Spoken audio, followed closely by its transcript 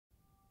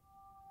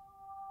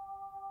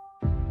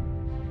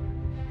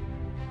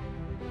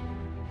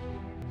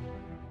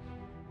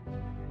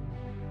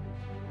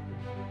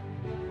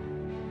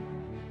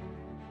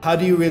How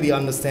do you really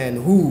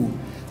understand who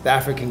the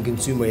African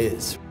consumer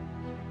is?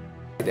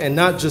 And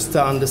not just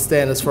to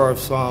understand as far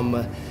as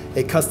from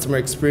a customer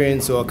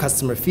experience or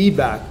customer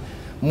feedback,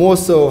 more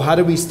so how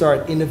do we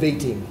start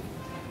innovating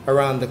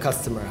around the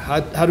customer?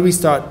 How do we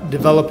start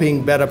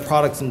developing better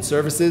products and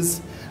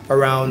services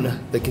around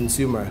the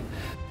consumer?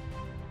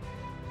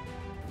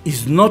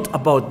 It's not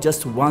about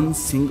just one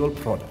single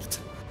product.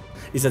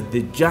 It's that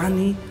the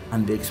journey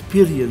and the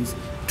experience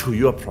to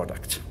your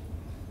product.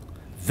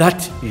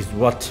 That is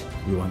what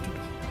we want to do.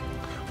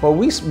 Well,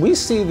 we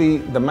see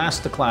the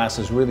Masterclass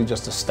as really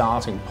just a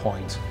starting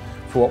point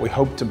for what we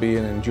hope to be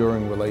an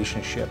enduring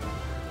relationship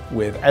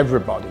with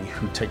everybody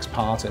who takes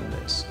part in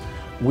this.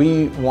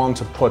 We want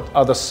to put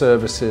other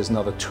services and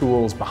other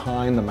tools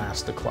behind the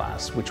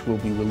Masterclass, which we'll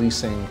be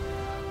releasing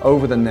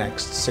over the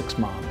next 6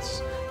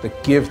 months,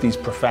 that give these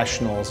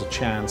professionals a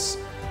chance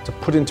to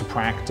put into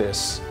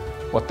practice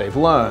what they've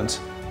learned,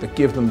 that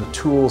give them the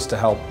tools to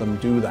help them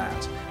do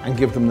that, and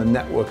give them the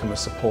network and the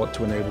support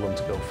to enable them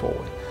to go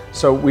forward.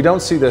 So we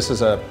don't see this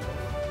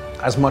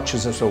as much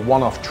as a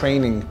one-off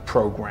training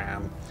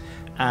program,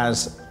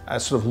 as a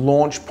sort of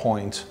launch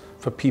point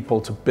for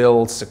people to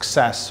build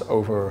success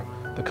over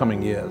the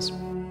coming years.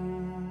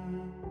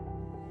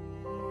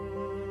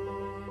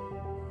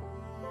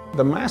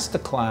 The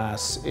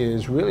Masterclass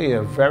is really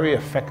a very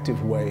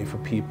effective way for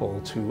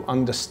people to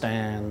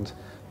understand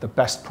the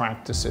best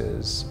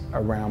practices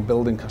around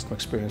building customer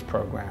experience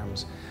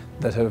programs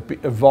that have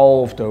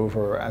evolved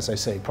over, as I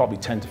say, probably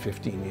 10 to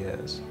 15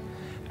 years.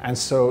 And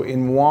so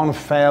in one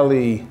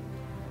fairly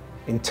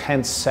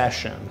intense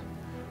session,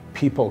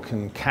 people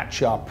can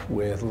catch up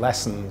with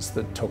lessons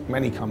that took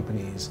many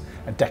companies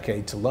a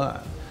decade to learn.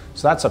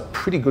 So that's a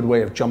pretty good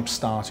way of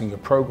jump-starting your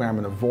program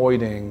and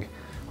avoiding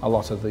a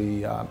lot of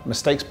the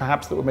mistakes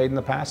perhaps that were made in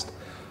the past.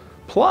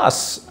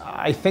 Plus,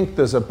 I think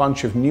there's a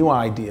bunch of new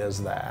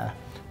ideas there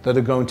that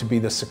are going to be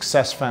the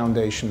success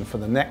foundation for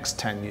the next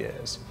 10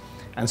 years.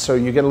 And so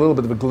you get a little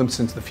bit of a glimpse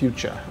into the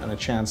future and a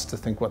chance to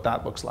think what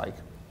that looks like.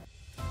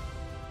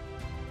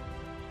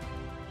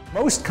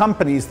 Most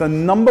companies, the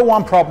number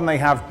one problem they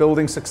have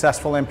building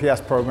successful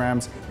NPS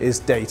programs is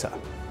data.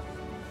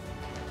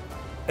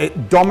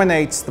 It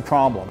dominates the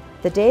problem.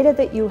 The data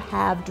that you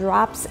have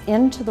drops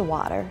into the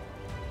water,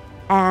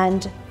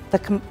 and the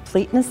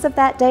completeness of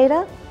that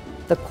data,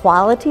 the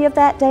quality of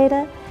that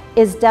data,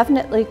 is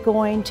definitely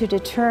going to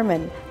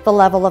determine the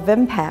level of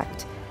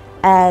impact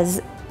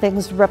as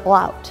things ripple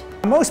out.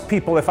 Most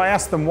people, if I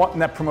ask them what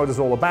Net Promoter is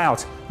all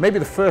about, maybe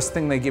the first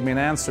thing they give me an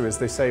answer is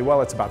they say,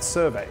 well, it's about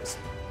surveys,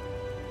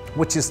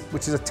 which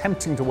is a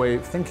tempting way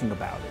of thinking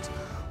about it.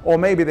 Or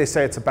maybe they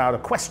say it's about a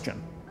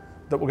question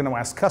that we're going to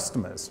ask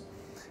customers.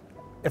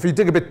 If you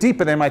dig a bit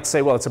deeper, they might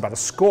say, well, it's about a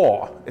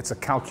score. It's a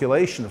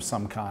calculation of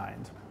some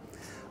kind.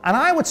 And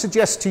I would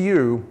suggest to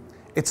you,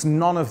 it's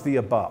none of the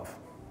above.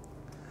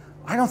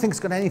 I don't think it's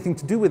got anything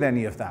to do with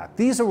any of that.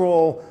 These are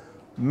all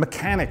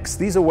mechanics.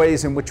 These are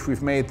ways in which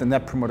we've made the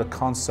Net Promoter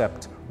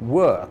concept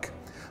work.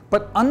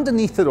 But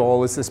underneath it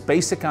all is this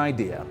basic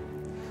idea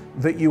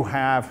that you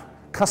have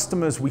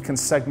customers we can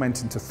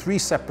segment into 3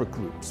 separate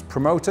groups: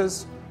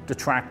 promoters,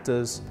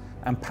 detractors,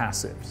 and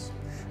passives.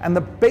 And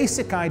the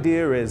basic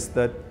idea is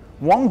that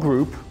one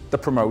group, the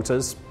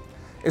promoters,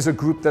 is a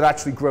group that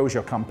actually grows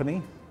your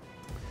company.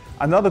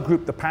 Another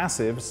group, the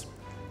passives,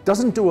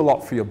 doesn't do a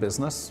lot for your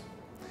business.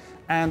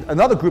 And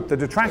another group, the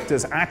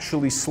detractors,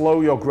 actually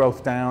slow your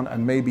growth down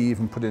and maybe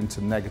even put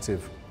into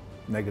negative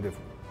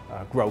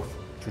growth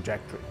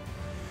trajectory.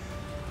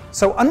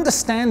 So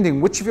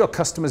understanding which of your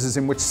customers is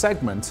in which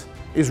segment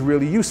is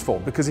really useful,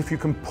 because if you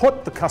can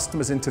put the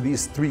customers into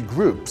these 3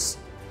 groups,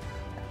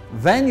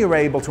 then you're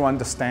able to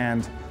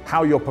understand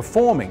how you're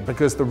performing,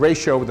 because the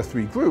ratio of the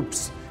 3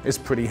 groups is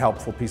a pretty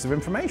helpful piece of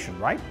information,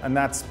 right? And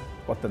that's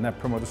what the Net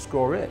Promoter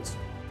Score is.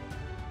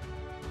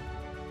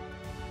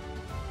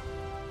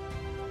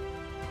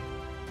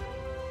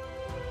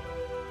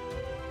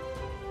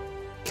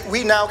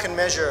 We now can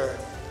measure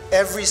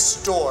every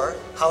store,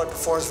 how it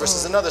performs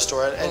versus another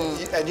store,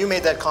 and you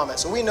made that comment.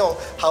 So we know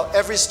how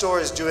every store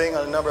is doing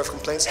on a number of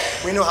complaints.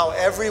 We know how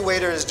every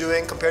waiter is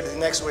doing compared to the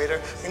next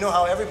waiter. We know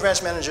how every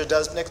branch manager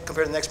does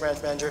compared to the next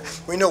branch manager.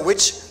 We know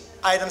which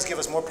items give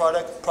us more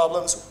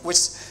problems, which,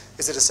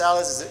 is it a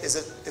salad,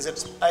 is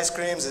it ice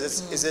creams,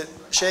 is it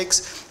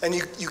shakes? And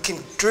you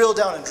can drill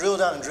down and drill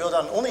down and drill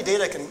down. Only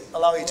data can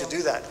allow you to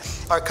do that.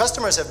 Our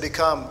customers have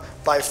become,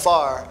 by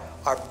far,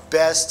 our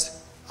best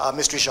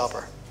mystery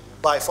shopper,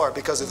 by far,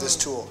 because of this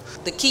tool.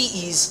 The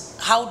key is,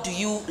 how do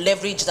you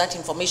leverage that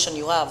information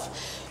you have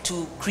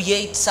to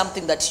create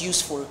something that's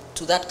useful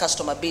to that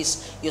customer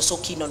base you're so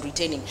keen on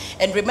retaining?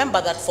 And remember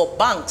that for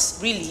banks,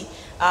 really,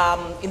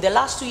 in the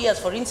last 2 years,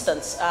 for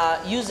instance,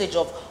 usage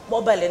of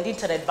mobile and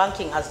internet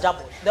banking has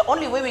doubled. The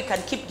only way we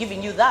can keep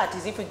giving you that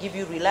is if we give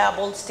you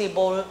reliable,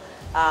 stable,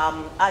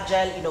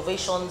 agile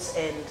innovations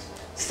and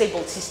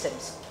stable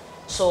systems.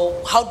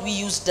 So how do we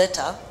use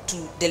data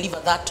to deliver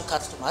that to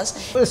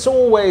customers? It's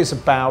always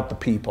about the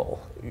people.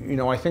 You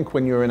know, I think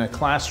when you're in a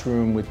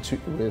classroom with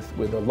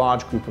a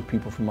large group of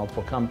people from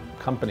multiple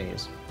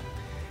companies,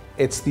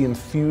 It's the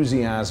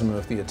enthusiasm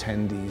of the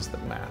attendees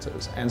that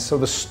matters. And so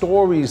the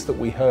stories that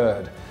we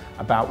heard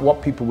about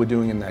what people were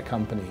doing in their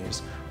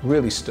companies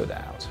really stood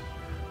out,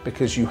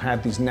 because you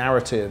had these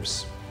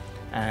narratives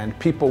and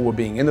people were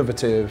being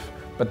innovative,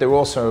 but they were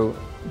also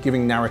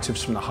giving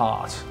narratives from the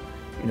heart.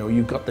 You know,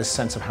 you got this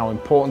sense of how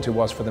important it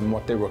was for them,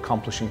 what they were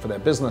accomplishing for their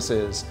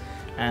businesses,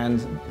 and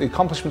the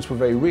accomplishments were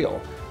very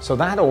real. So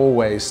that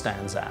always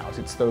stands out.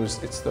 It's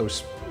those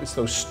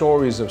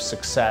stories of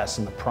success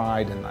and the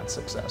pride in that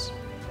success.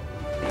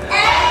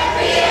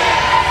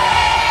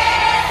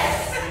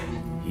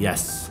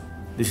 Yes,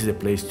 this is a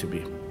place to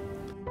be.